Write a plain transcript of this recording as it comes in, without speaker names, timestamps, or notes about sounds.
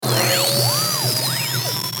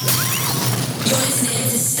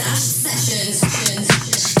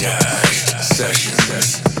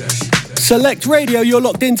Select Radio, you're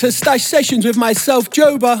locked into Stash Sessions with myself,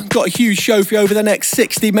 JOBA. Got a huge show for you over the next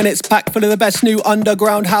 60 minutes, packed full of the best new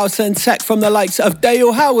underground house and tech from the likes of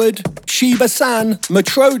Dale Howard, Shiba San,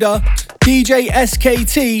 Matroda, DJ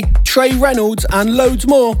S.K.T, Trey Reynolds, and loads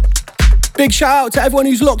more. Big shout out to everyone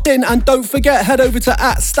who's locked in, and don't forget, head over to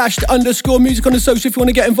 @stashed_music on the social if you want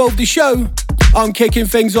to get involved in the show. I'm kicking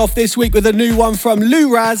things off this week with a new one from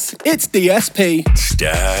LewRaz. It's DSP.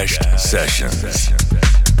 Stashed Sessions.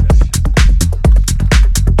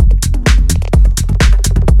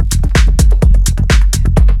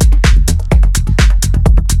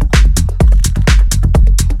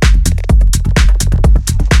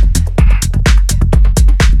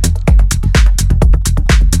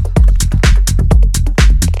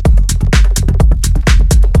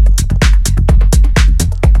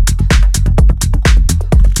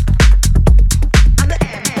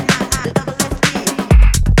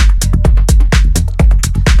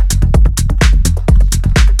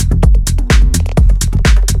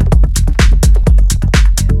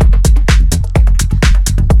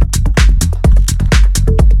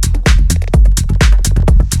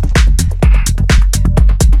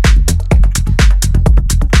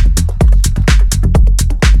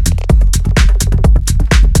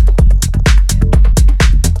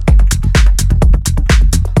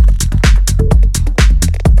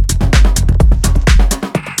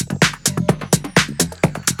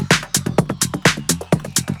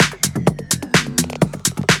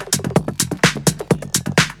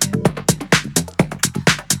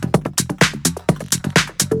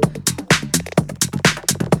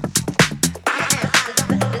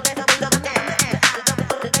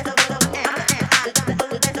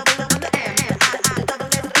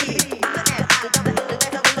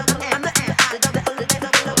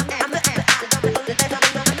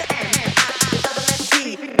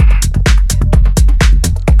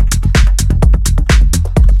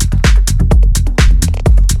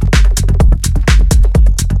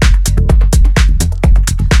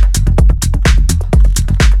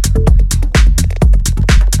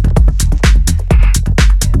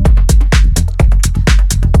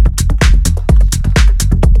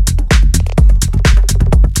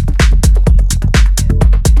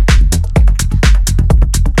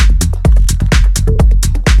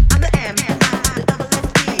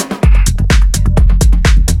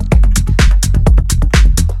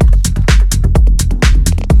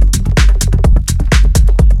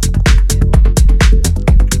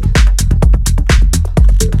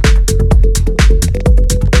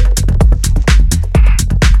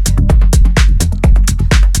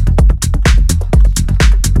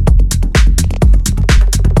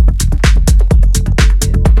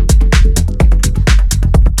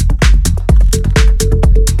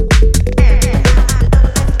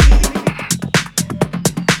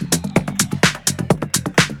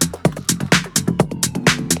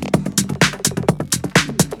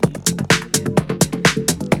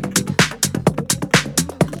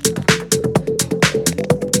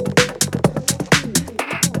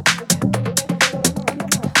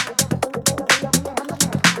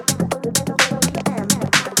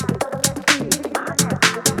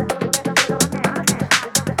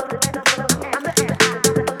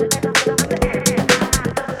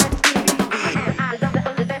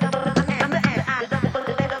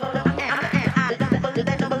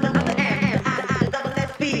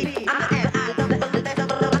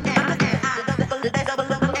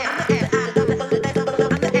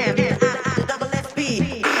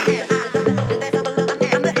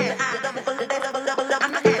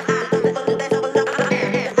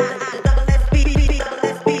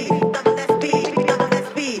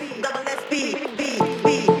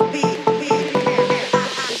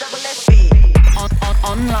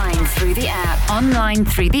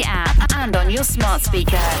 Through the app and on your smart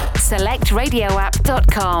speaker.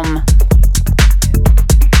 SelectRadioApp.com.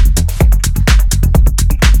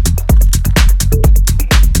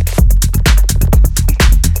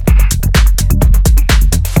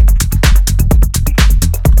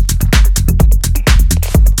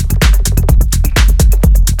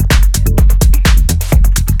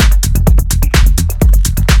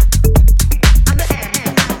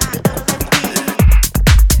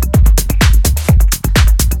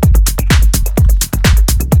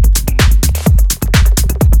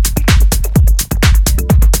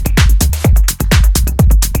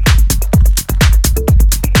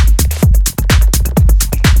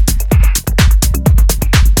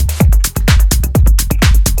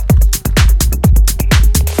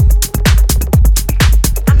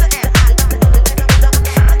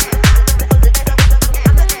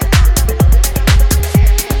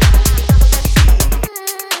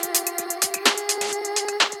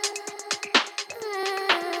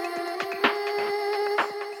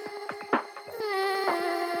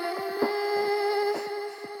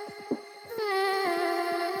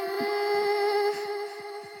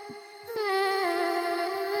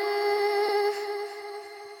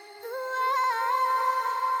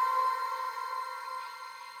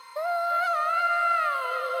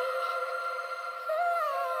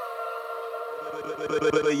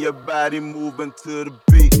 Your body moving to the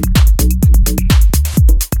beat.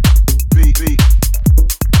 Beat, beat.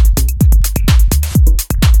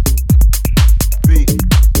 Beat.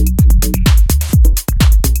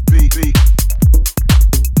 Beat, beat.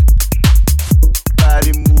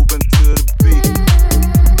 Body moving to the beat.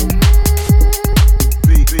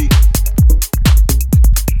 Beat, beat.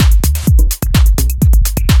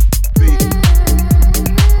 Beat.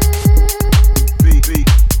 Beat, beat.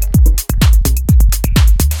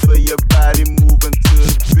 Your body moving to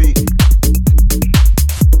the beat.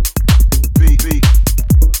 Beat, beat.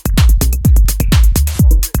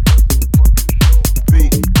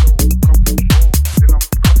 Beat.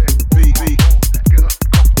 Beat, beat. Get a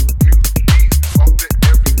couple new beats after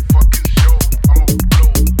every fucking show. I'ma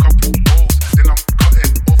blow a couple holes, then I'm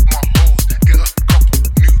cutting off my hoes. Get a couple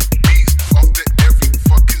new beats after every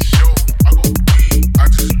fucking show. I go weed, I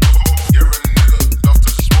just go. You're a nigga, love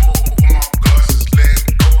to smoke. All my glasses let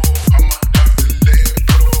go. I'ma have to let it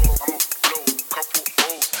go. I'ma blow a couple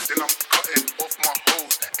holes, then I'm cutting off my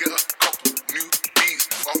hoes. Get a couple new beats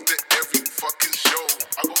after every fucking show.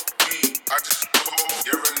 I go weed, I just go.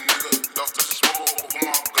 You're a nigga, love to smoke. All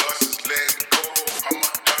my glasses let go. I'ma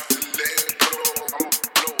have to let it go. I'ma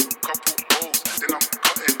blow a couple holes, then I'm cutting off my hoes. Get a couple new beats after every fucking show. I go weed, I just go. You're a nigga, love to smoke. All my glasses let go. I'ma have to let it go. I'ma blow a couple holes, then I'm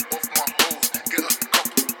cutting off my hoes. Get a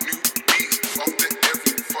couple new beats after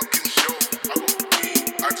every fucking show. I go weed,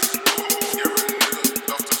 I just go. You're a nigga,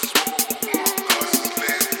 love to smoke. All my glasses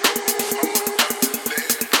let go. I'ma have to let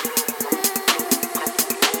it go. I'ma blow a couple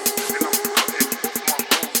holes, then I'm cutting off my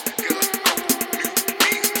hoes. Get a couple new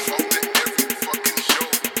beats after every fucking show.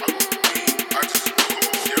 I go weed, I just go.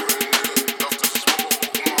 You're a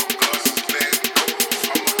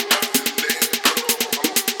nigga, love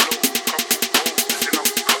to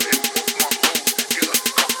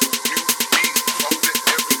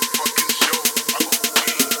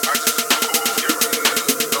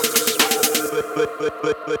smoke.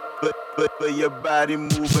 Your body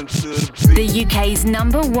moving to the The beat. UK's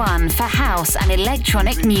 #1 for house and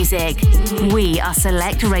electronic music. We are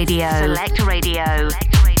Select Radio. Select Radio.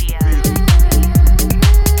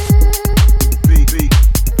 Beat, beat.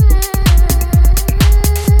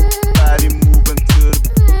 Body moving to the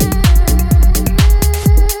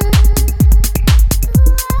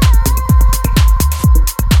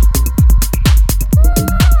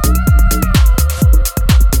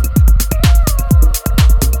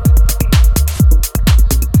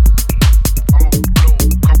I'ma blow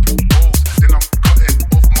a couple holes, then I'm cutting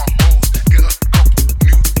off my hoes. Get a couple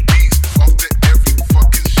new beats after every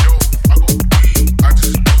fucking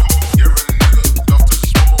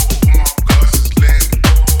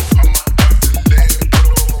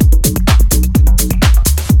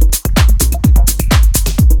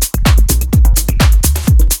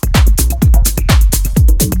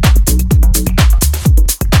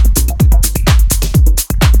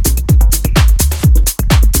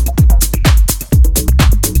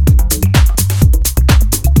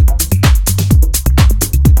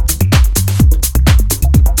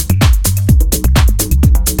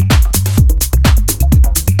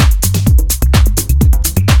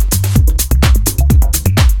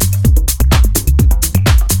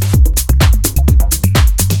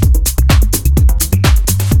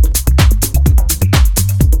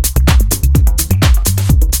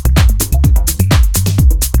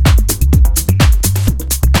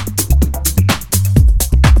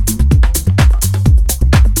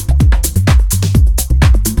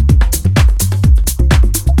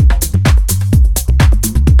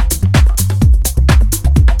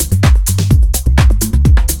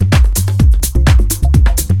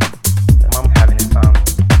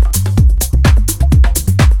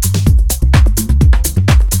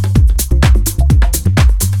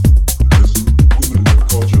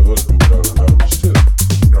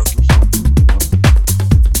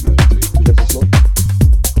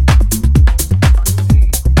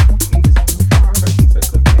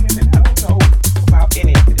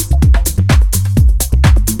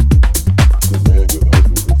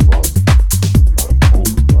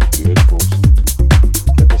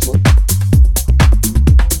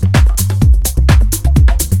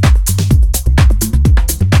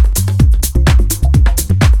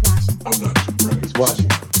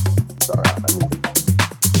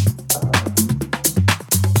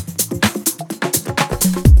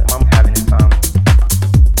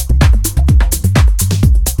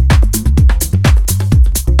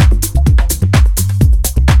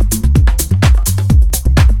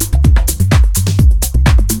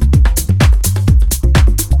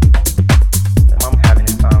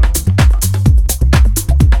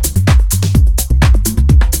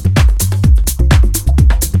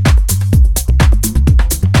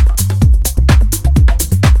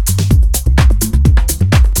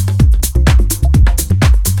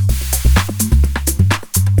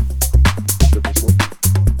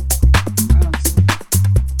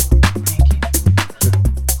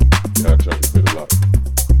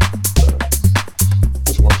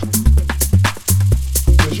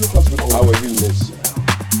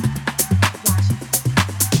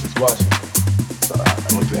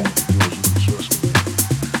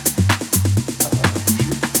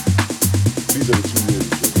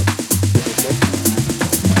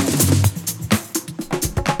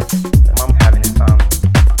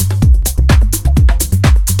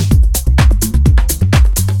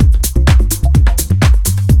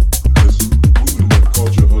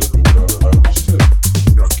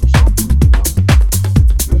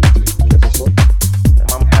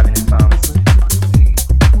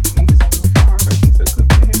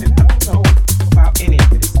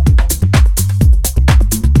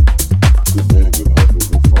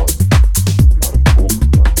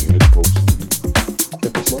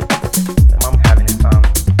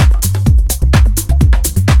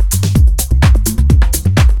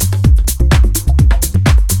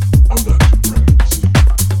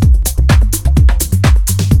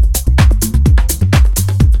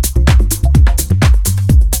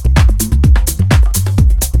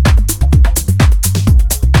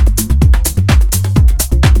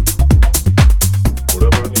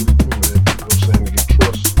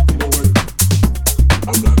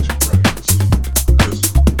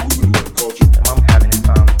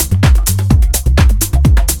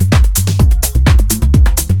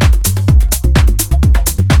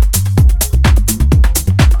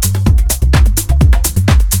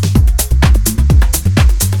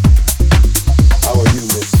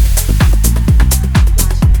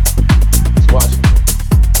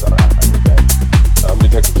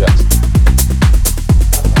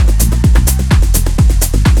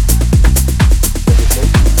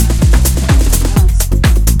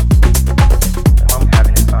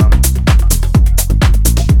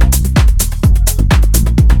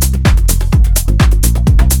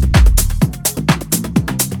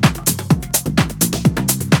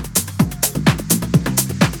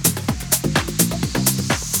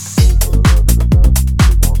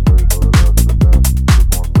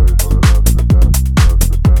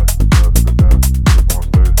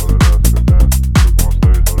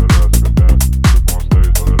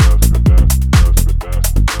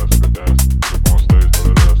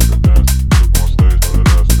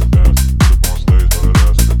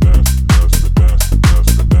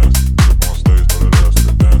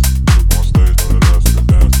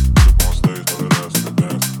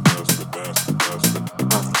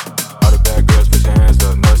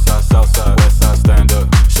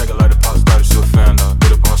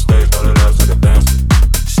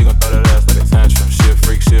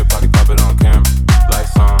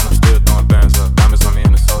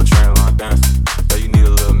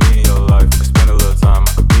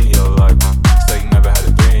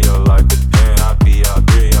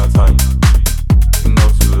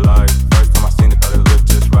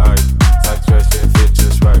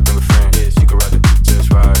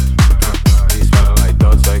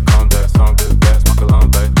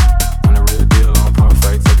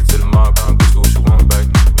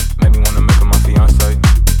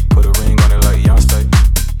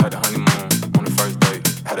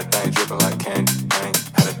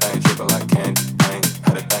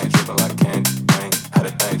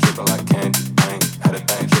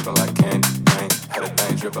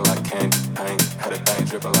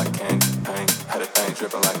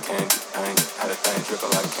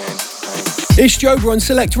It's JOBA on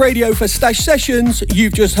Select Radio for Stash Sessions.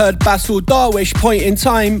 You've just heard Bassel Darwish, Point in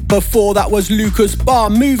Time. Before that was Lucas Bahr,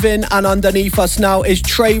 Movin, and underneath us now is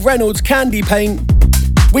Reynolds, Candy Paint.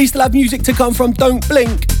 We still have music to come from Don't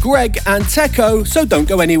Blink, Greg and Teko, so don't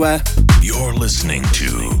go anywhere. You're listening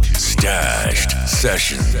to Stashed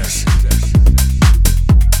Sessions.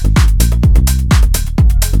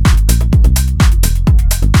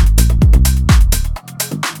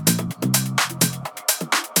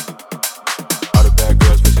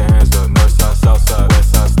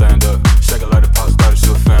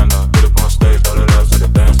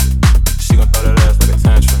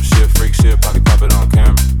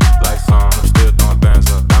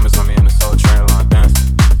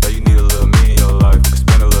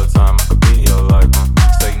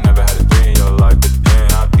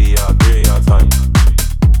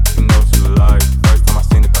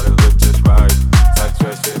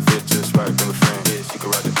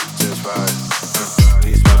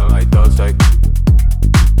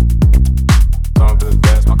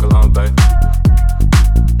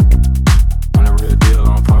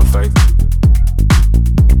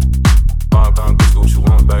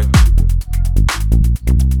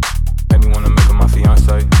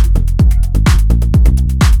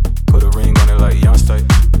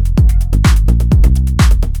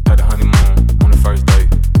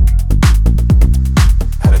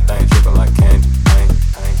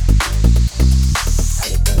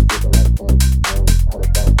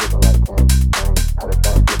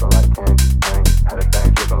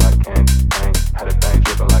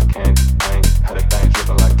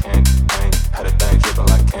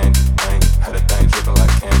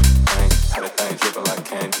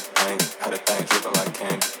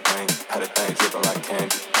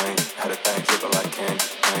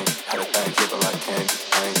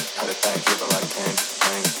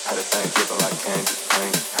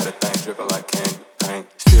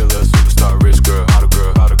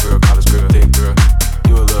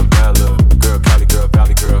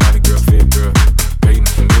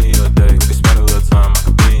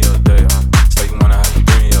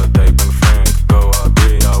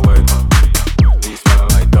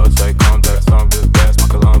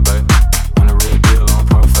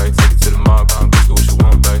 What you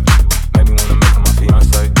want.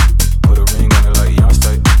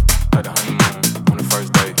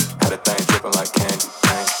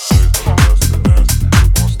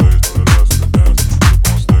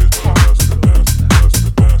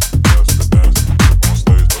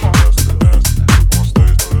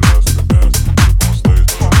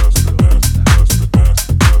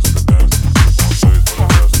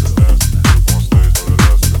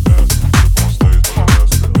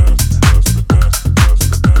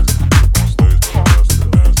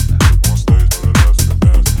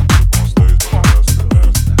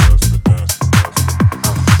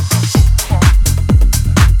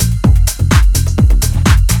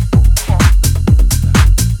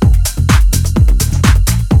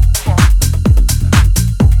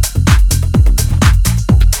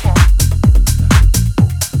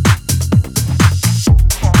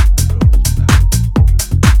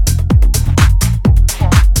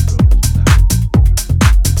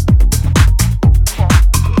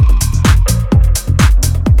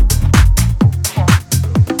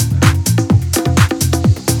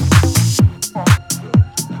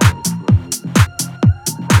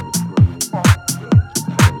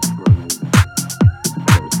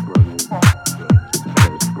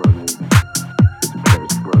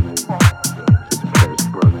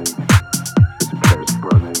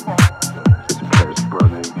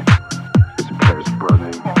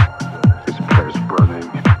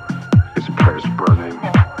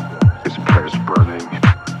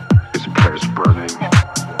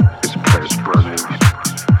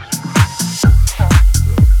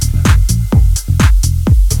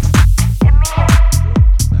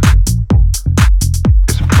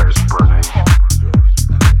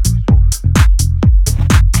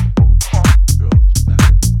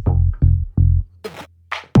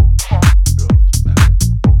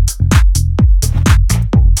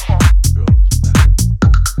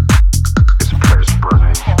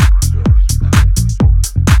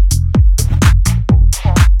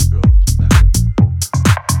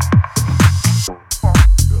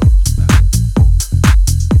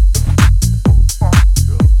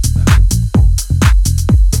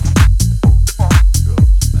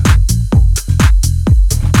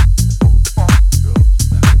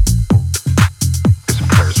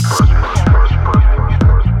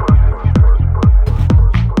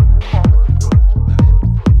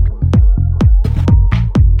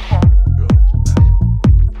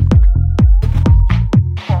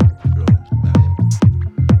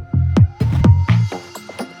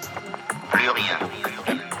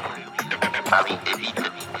 Farris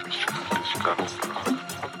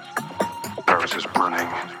is burning.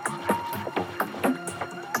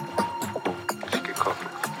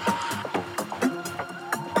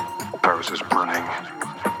 Farris is burning.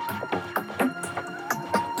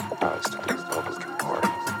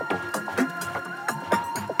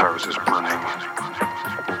 Farris is burning.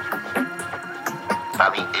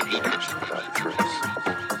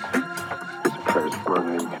 His prayers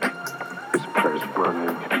burning. His prayers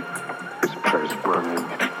burning. His prayers burning.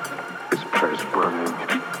 His prayers burning.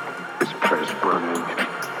 His prayers burning.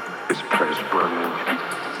 His prayers burning.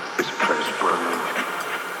 His prayers burning.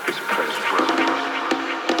 His prayers burning.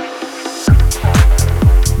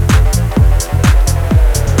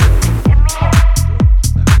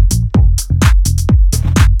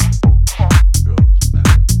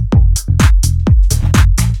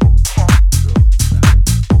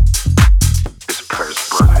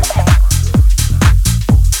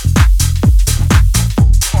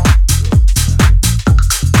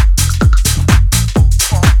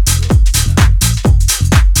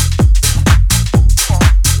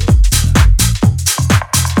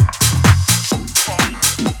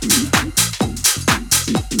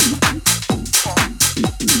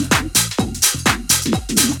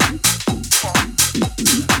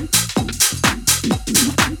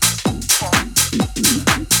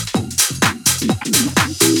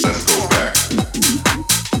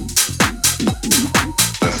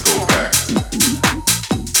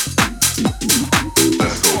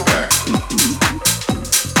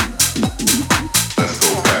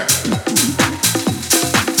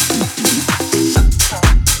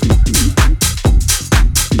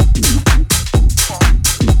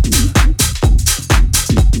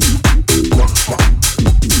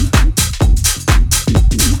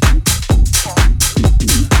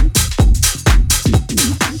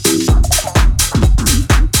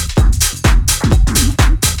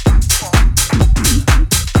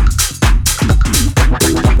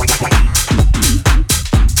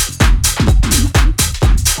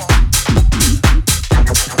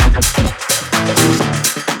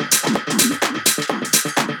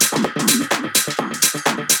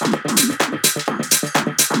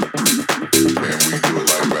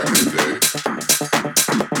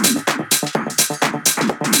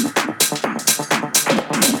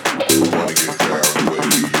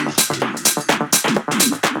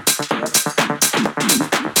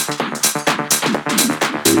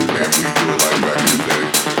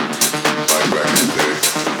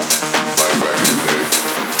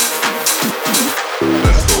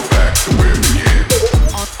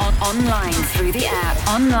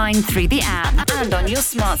 Through the app and on your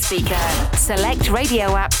smart speaker.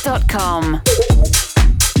 SelectRadioApp.com.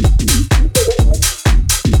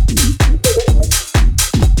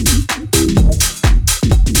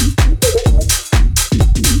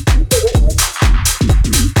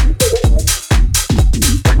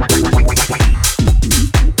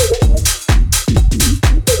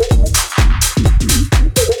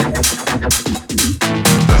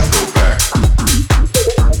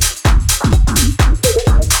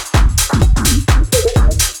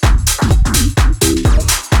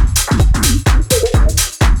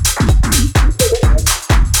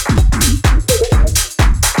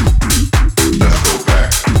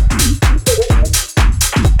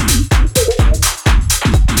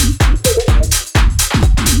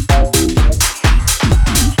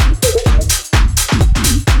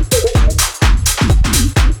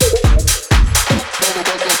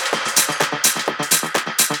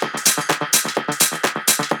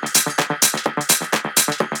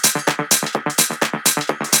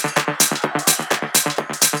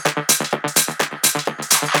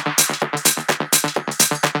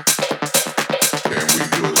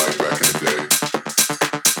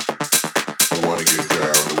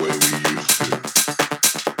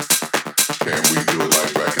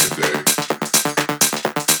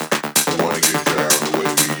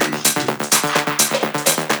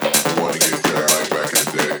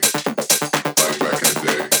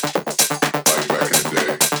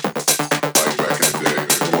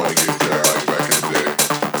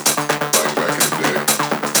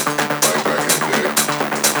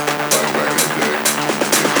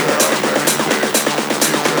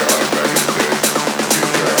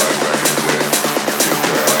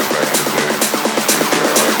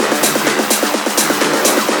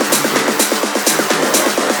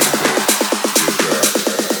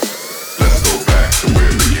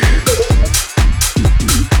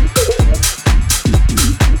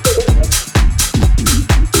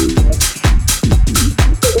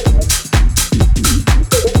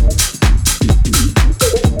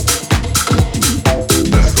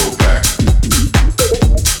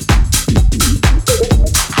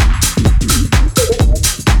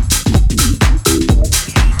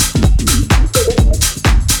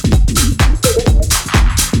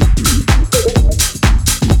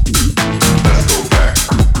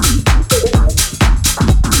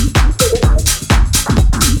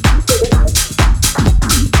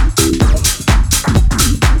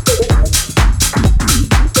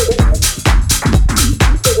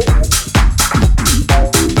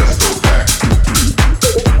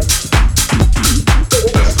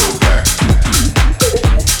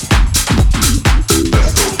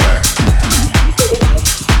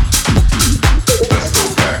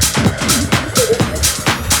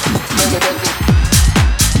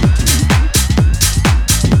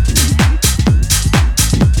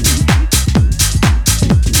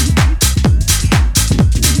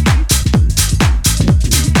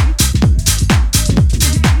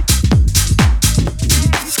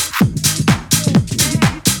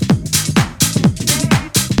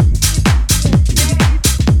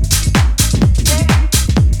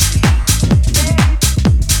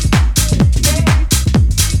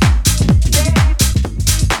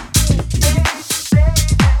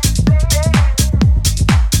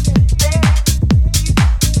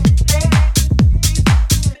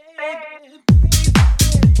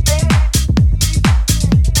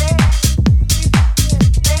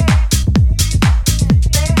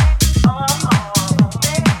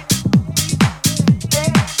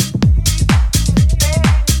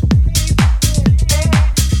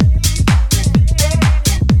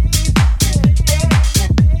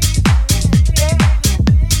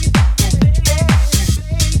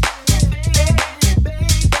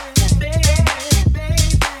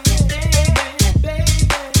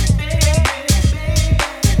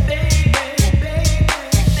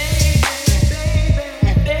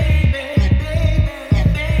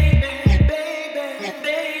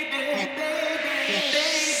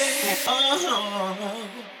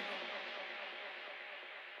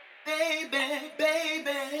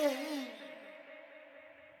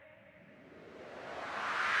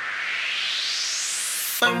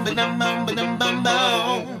 bum ba dum bum ba dum bum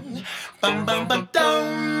bum bum bum ba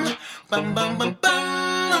dum bum bum ba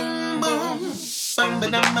bum bum bum ba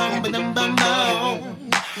dum bum ba dum bum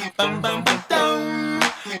bum bum ba dum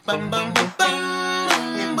bum bum ba bum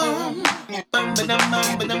bum bum ba dum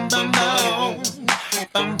ba dum bum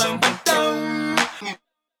bum bum ba dum.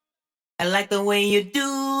 I like the way you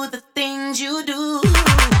do the things you do.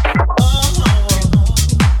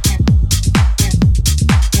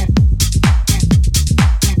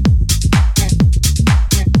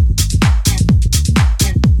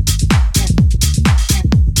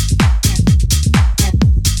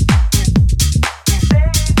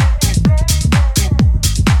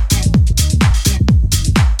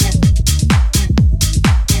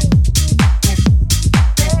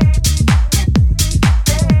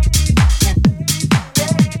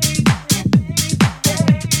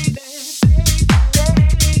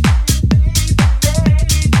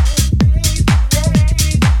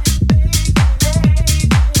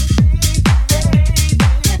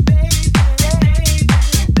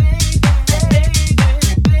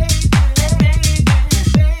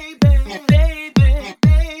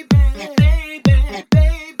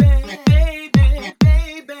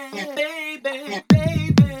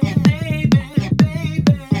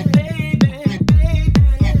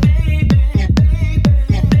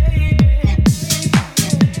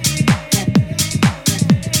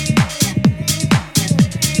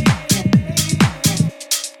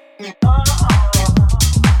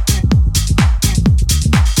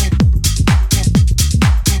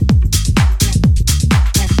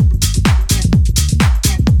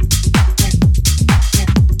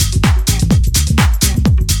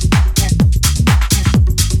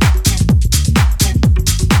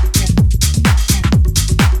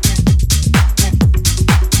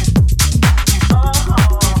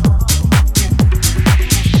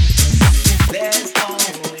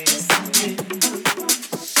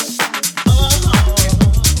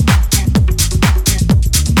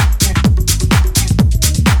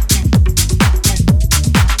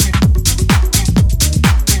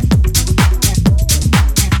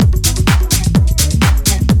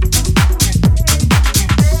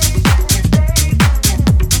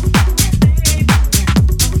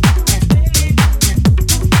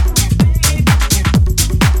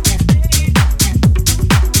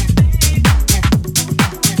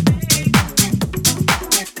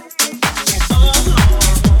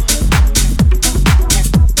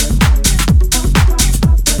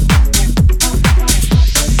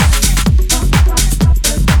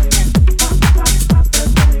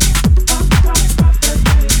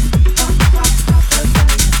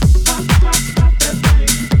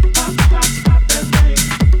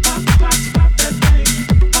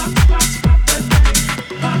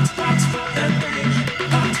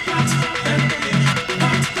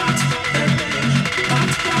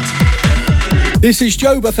 This is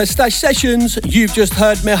JOBA for Stash Sessions. You've just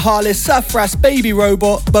heard Mihalis Safras Baby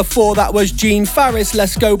Robot. Before that was Gene Farris,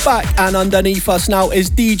 Let's Go Back. And underneath us now is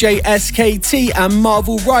DJ S.K.T and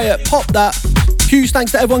Marvel Riot, Pop That. Huge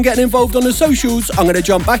thanks to everyone getting involved on the socials. I'm going to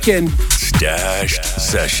jump back in. Stashed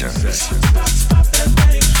Sessions.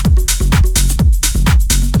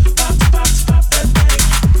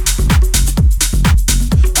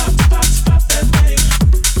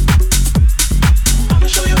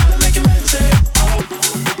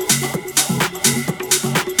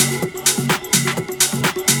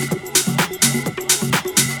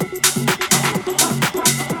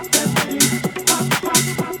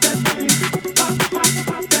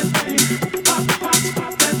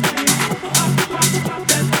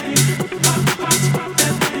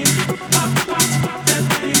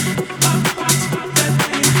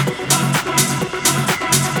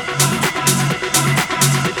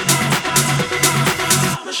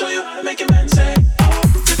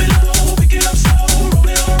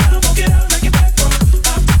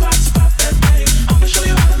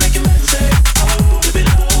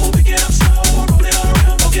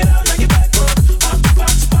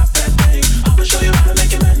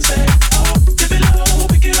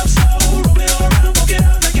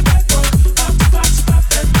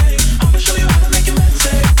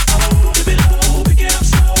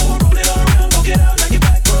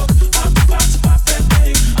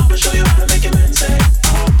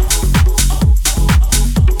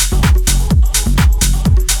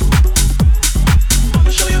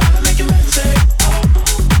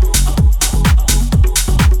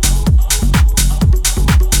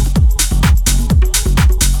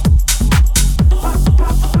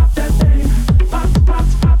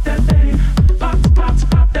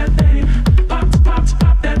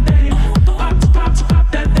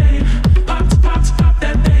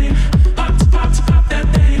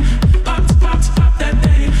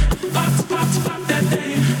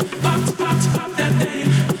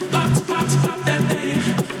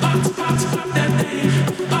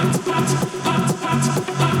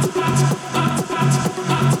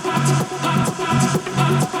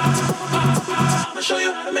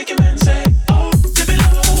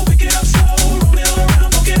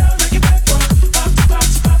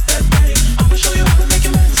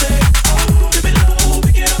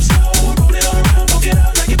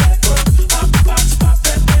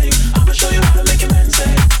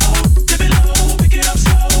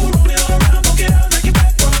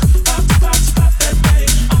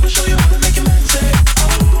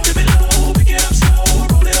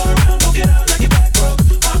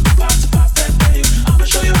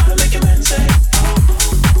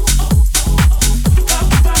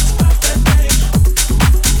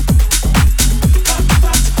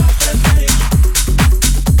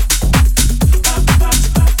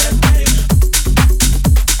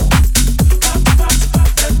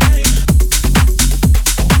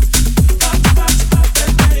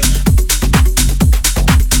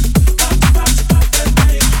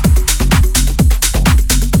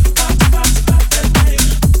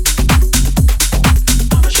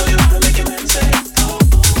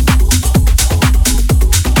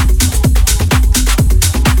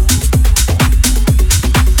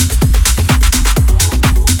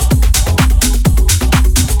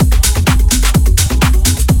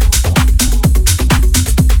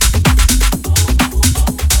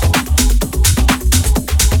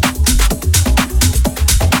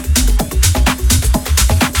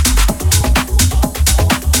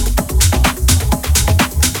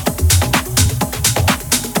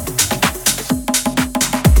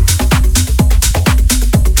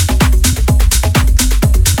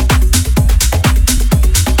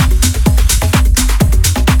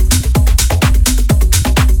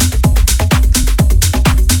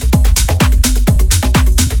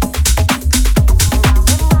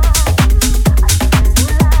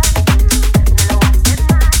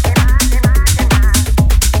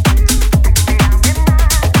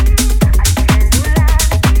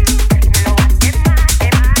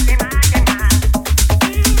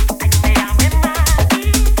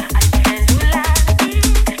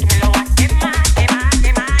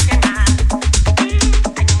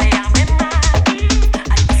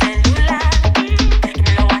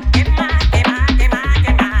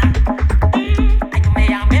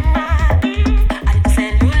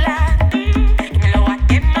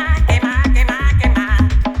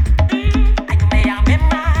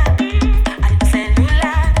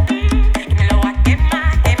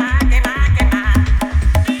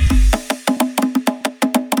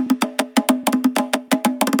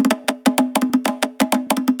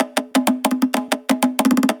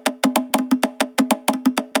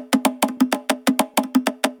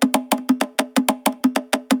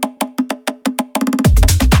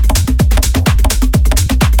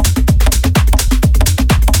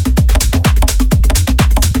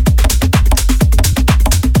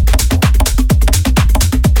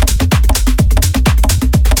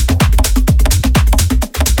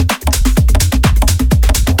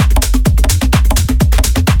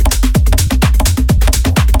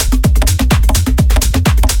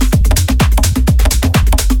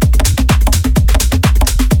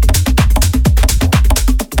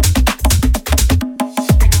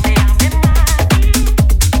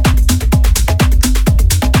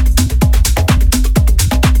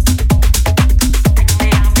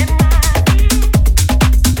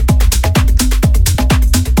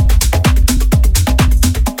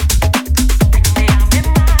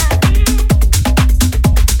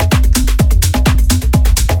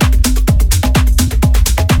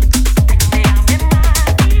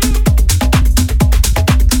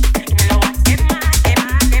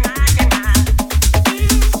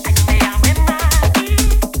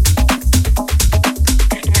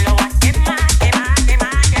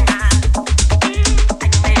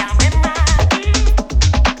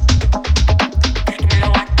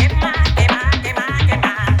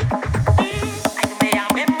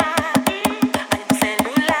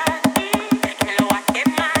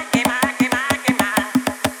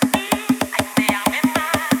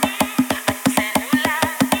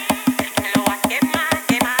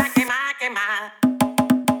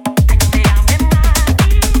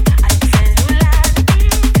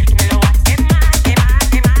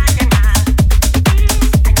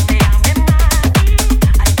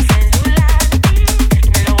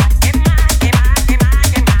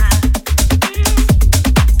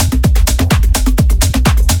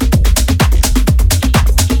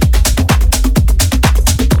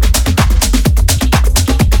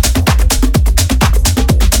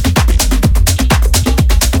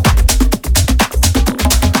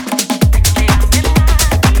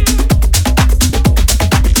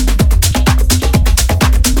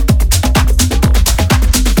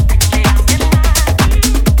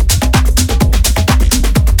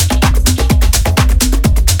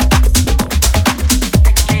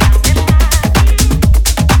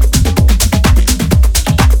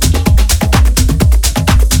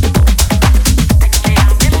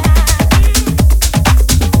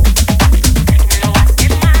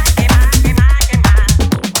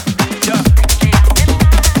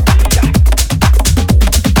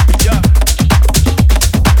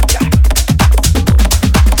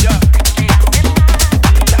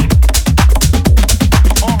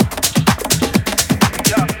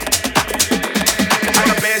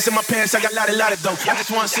 pants, I got lot of dough. I just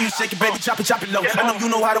wanna see you shake it, baby, chop it low. I know you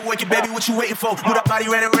know how to work it, baby, what you waiting for? Move that body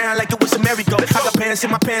running around like it was a merry-go. I got pants in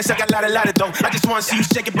my pants, I got lot of dough. I just wanna see you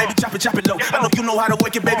shake it, baby, chop it low. I know you know how to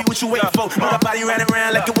work it, baby, what you waiting for? Move that body running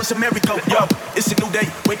around like it was a merry-go. Yo, it's a new day,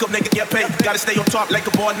 wake up, nigga, get paid. Gotta stay on top like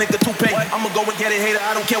a bald nigga toupee. I'ma go and get it, hater,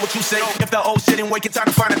 I don't care what you say. If the old shit ain't working, time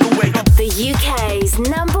to find a new way. The UK's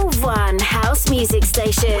 #1 house music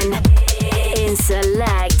station. In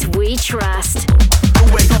Select, we trust.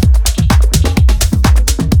 New way.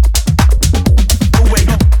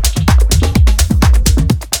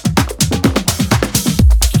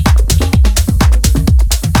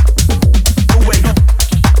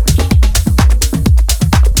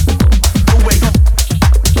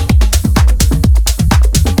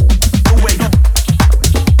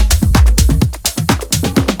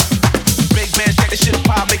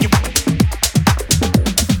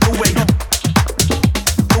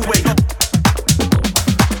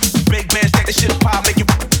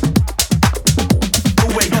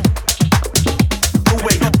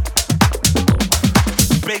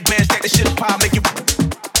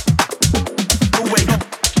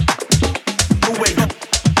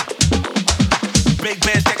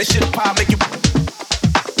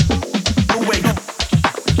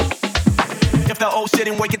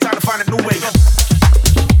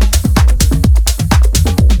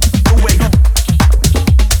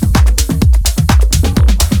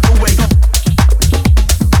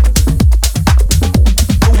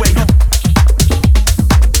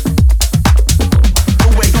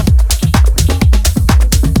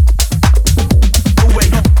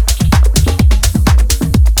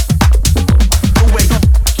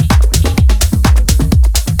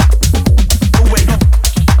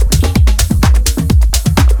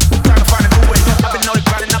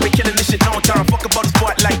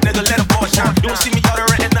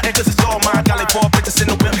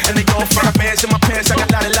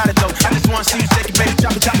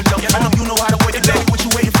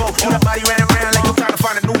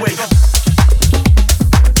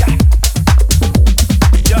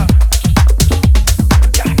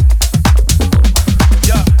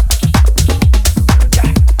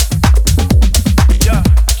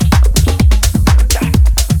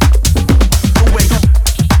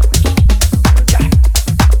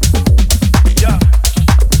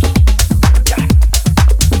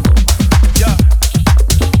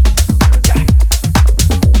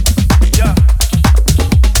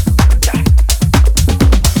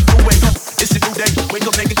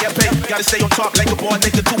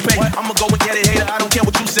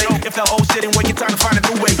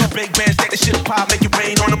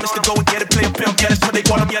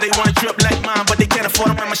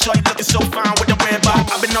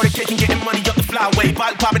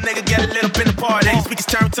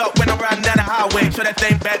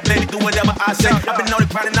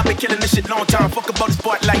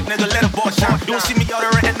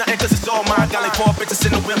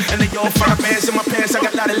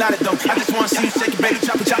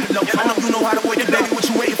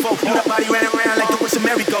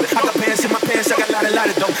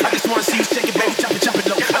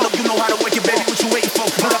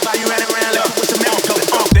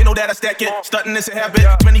 Stunting is a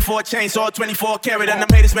habit, 24 chainsaw, 24 carat. And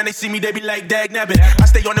the haters, when they see me, they be like, dag nabbit. I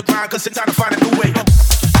stay on the grind, cause it's time to find a new way.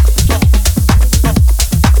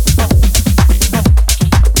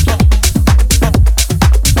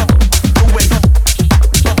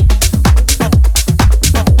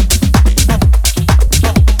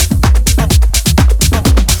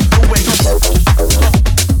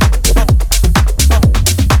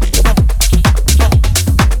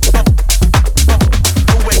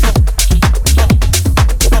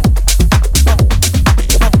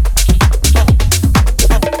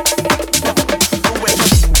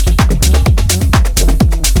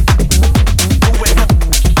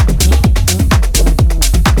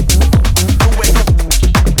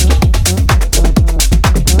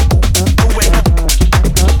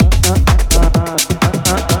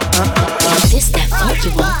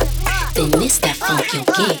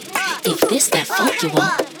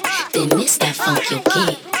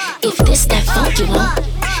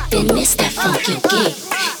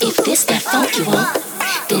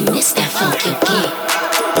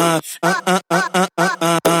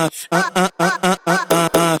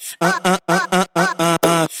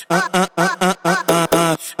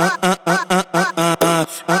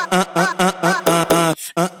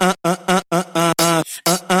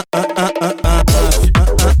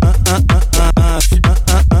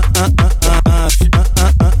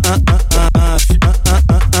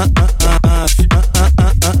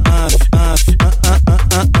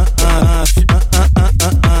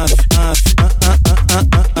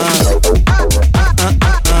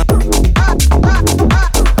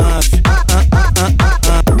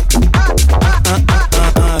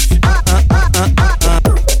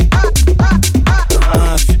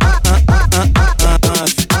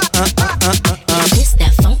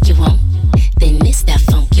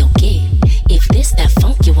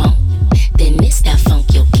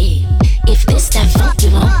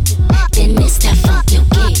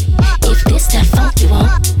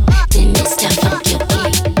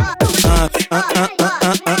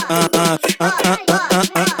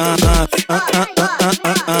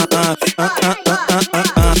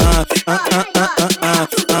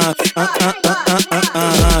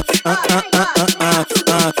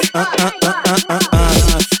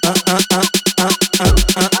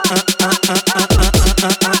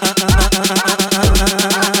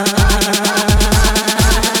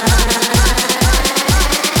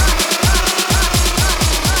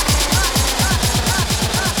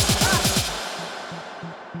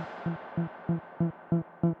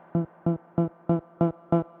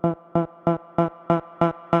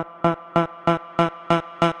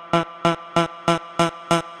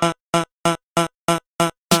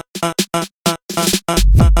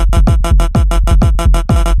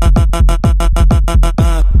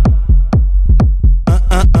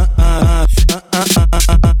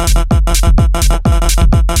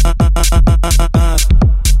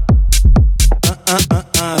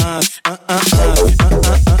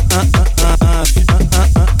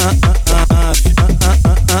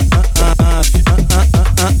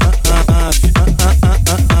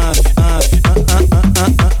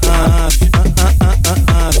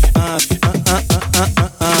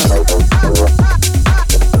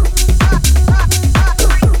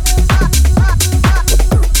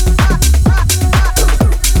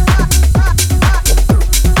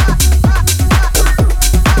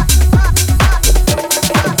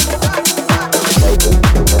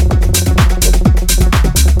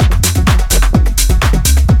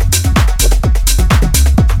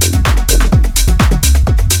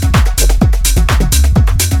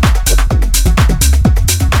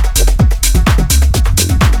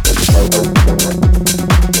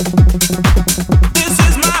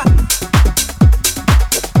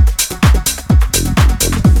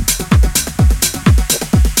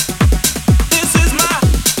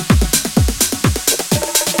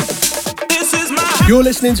 You're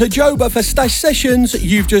listening to JOBA for Stash Sessions.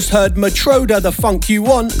 You've just heard Matroda, The Funk You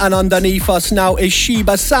Want, and underneath us now is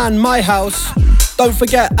Shiba San, My House. Don't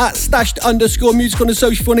forget, at stashed_music on the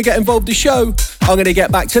social if you want to get involved in the show. I'm going to get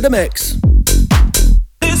back to the mix.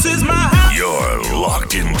 This is my house. You're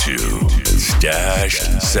locked into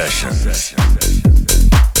Stashed Sessions. This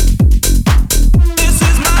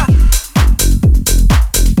is my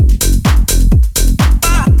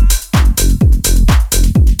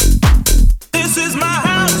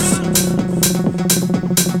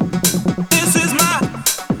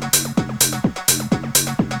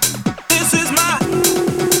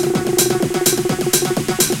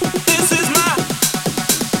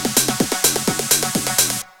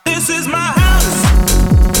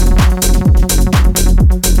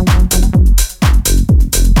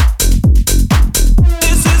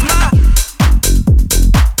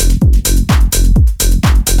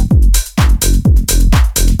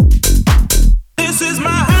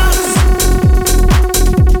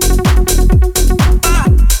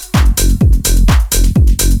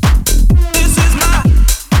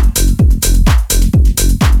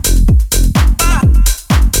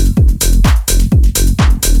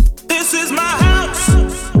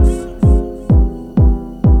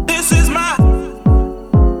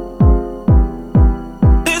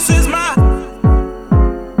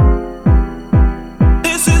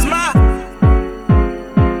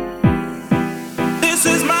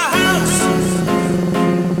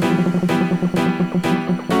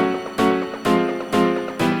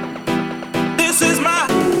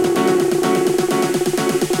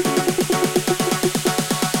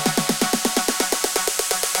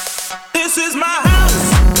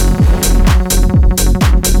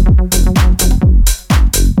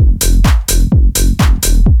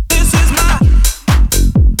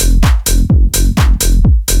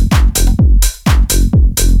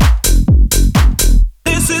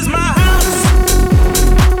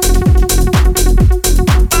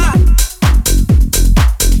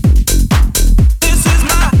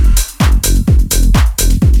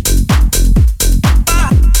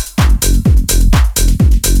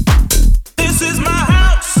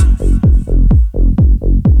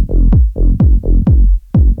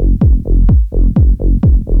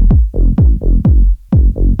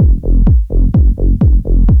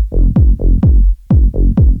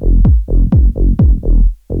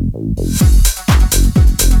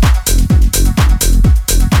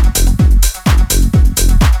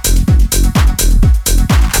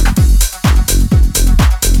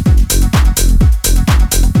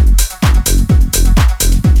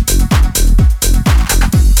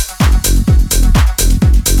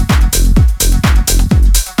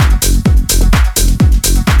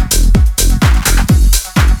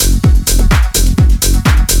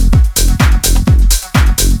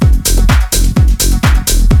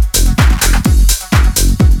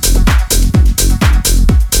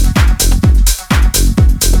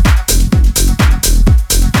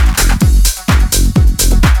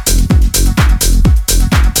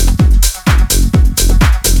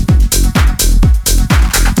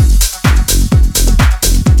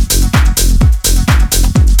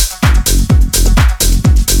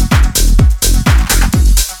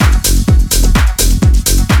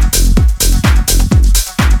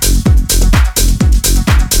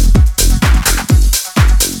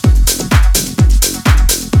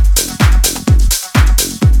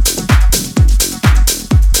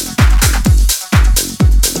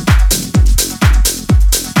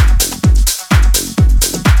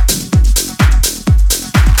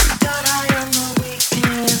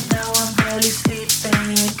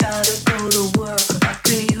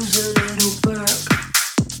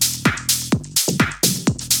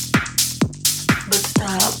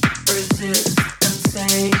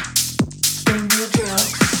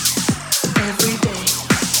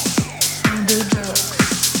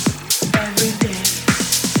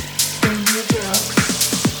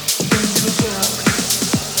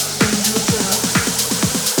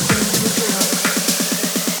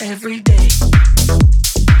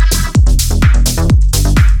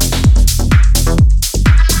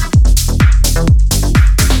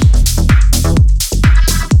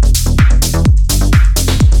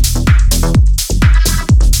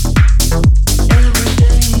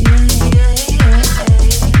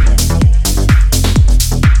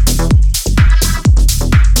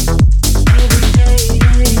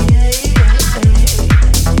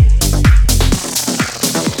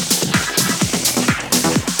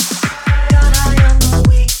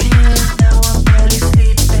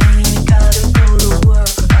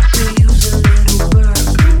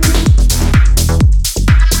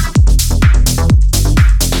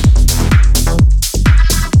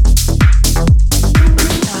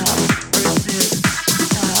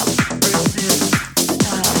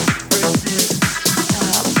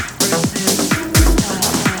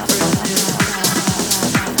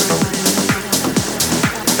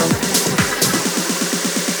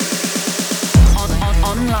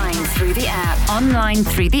online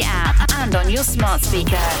through the app and on your smart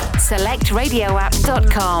speaker.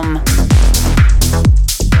 SelectRadioApp.com.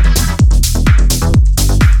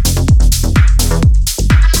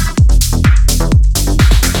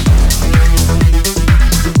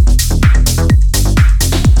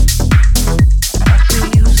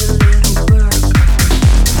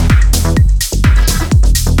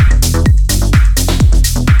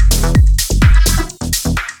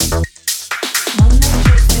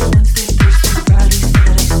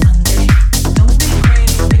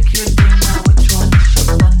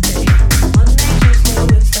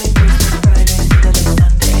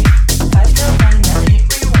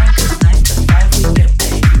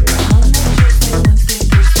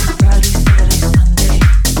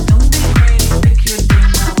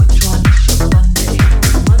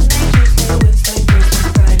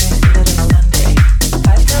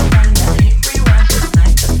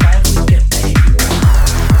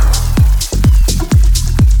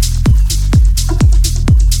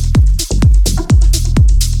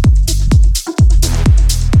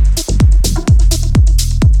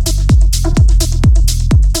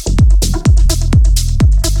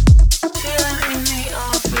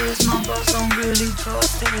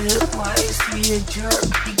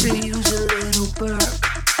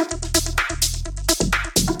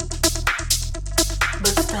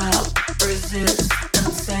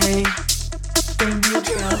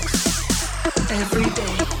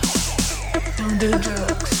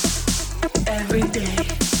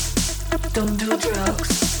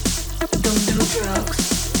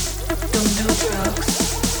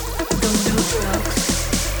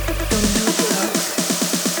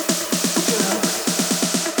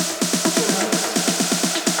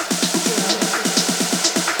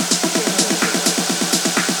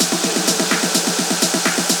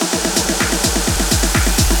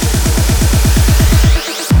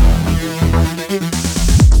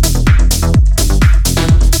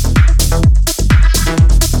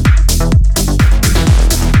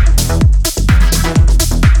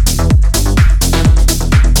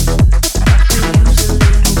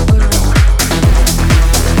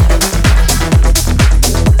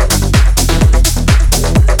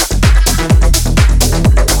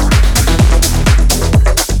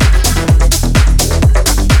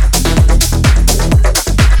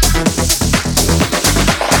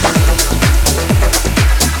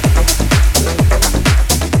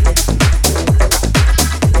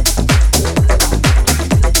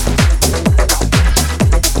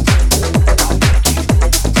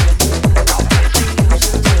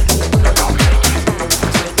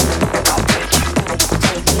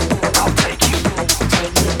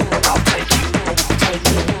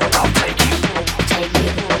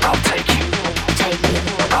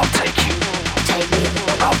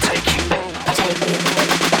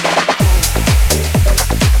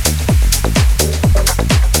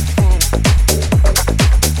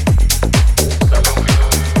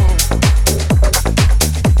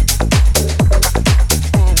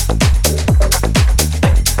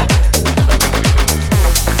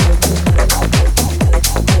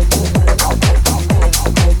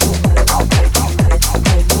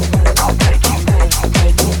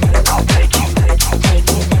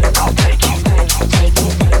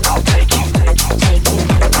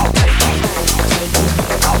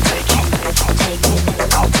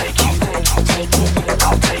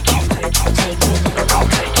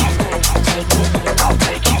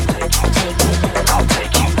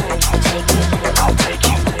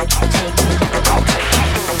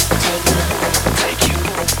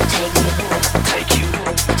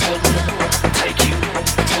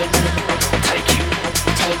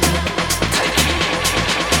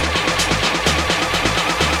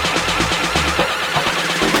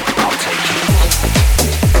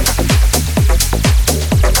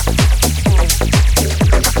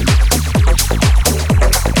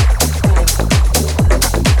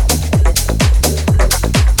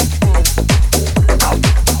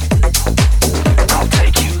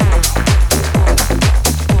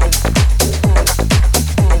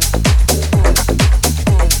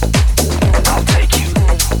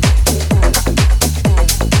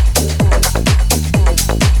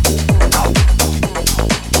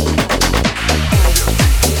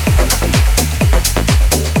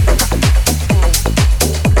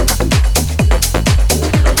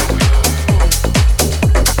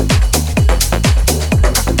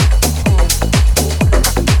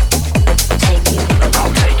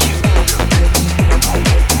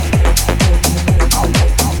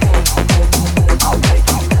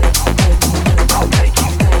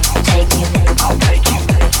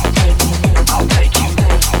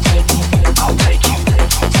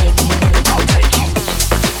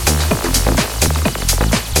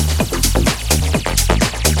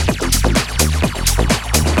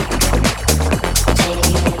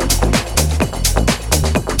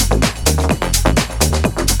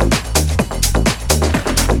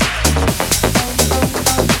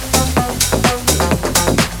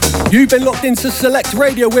 You've been locked into Select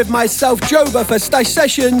Radio with myself, JOBA, for Stash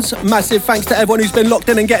Sessions. Massive thanks to everyone who's been locked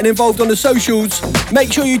in and getting involved on the socials.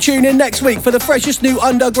 Make sure you tune in next week for the freshest new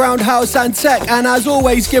underground house and tech. And as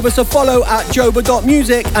always, give us a follow at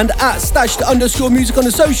joba.music and at stashed_music on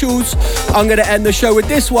the socials. I'm going to end the show with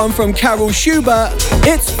this one from Carol Seubert.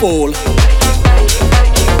 It's Fall.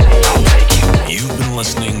 You've been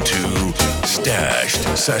listening to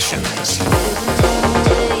Stashed Sessions.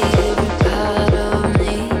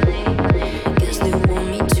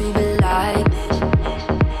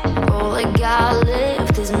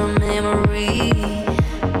 Left is my memory.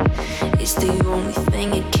 It's the only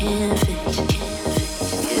thing it can